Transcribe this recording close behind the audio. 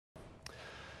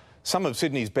Some of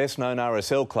Sydney's best-known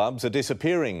RSL clubs are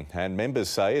disappearing, and members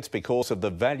say it's because of the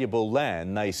valuable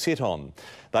land they sit on.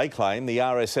 They claim the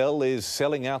RSL is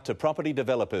selling out to property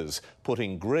developers,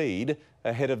 putting greed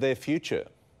ahead of their future.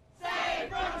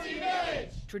 Save Bronte Village!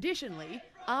 Traditionally,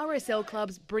 RSL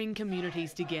clubs bring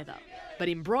communities together. But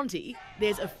in Bronte,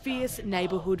 there's a fierce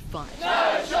neighbourhood fight.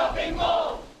 No shopping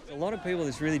mall! A lot of people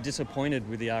are really disappointed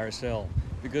with the RSL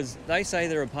because they say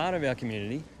they're a part of our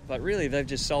community, but really they've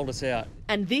just sold us out.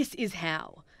 And this is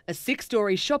how. A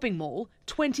 6-storey shopping mall,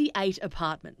 28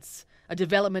 apartments. A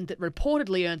development that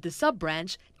reportedly earned the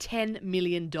sub-branch $10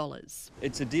 million.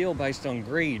 It's a deal based on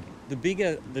greed. The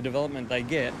bigger the development they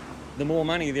get, the more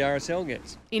money the RSL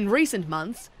gets. In recent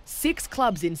months, 6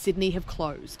 clubs in Sydney have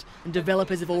closed, and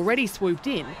developers have already swooped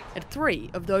in at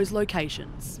 3 of those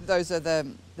locations. Those are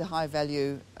the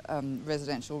high-value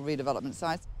residential redevelopment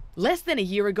sites. Less than a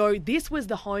year ago, this was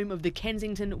the home of the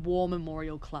Kensington War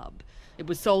Memorial Club. It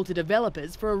was sold to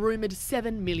developers for a rumoured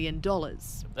 $7 million.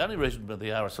 The only reason that the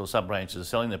RSL sub-branches are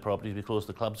selling their property is because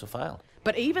the clubs have failed.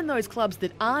 But even those clubs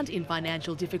that aren't in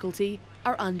financial difficulty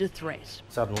are under threat.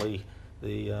 Suddenly,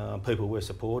 the people we're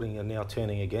supporting are now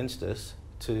turning against us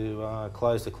to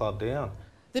close the club down.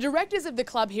 The directors of the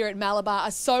club here at Malabar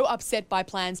are so upset by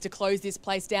plans to close this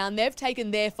place down, they've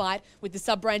taken their fight with the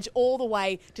sub-branch all the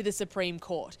way to the Supreme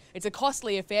Court. It's a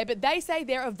costly affair, but they say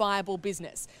they're a viable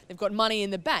business. They've got money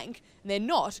in the bank and they're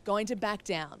not going to back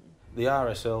down. The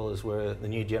RSL is where the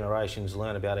new generations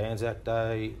learn about Anzac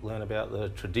Day, learn about the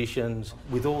traditions.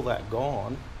 With all that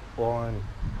gone, I'm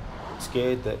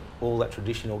scared that all that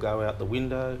tradition will go out the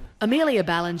window. Amelia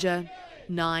Ballinger,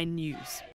 9 News.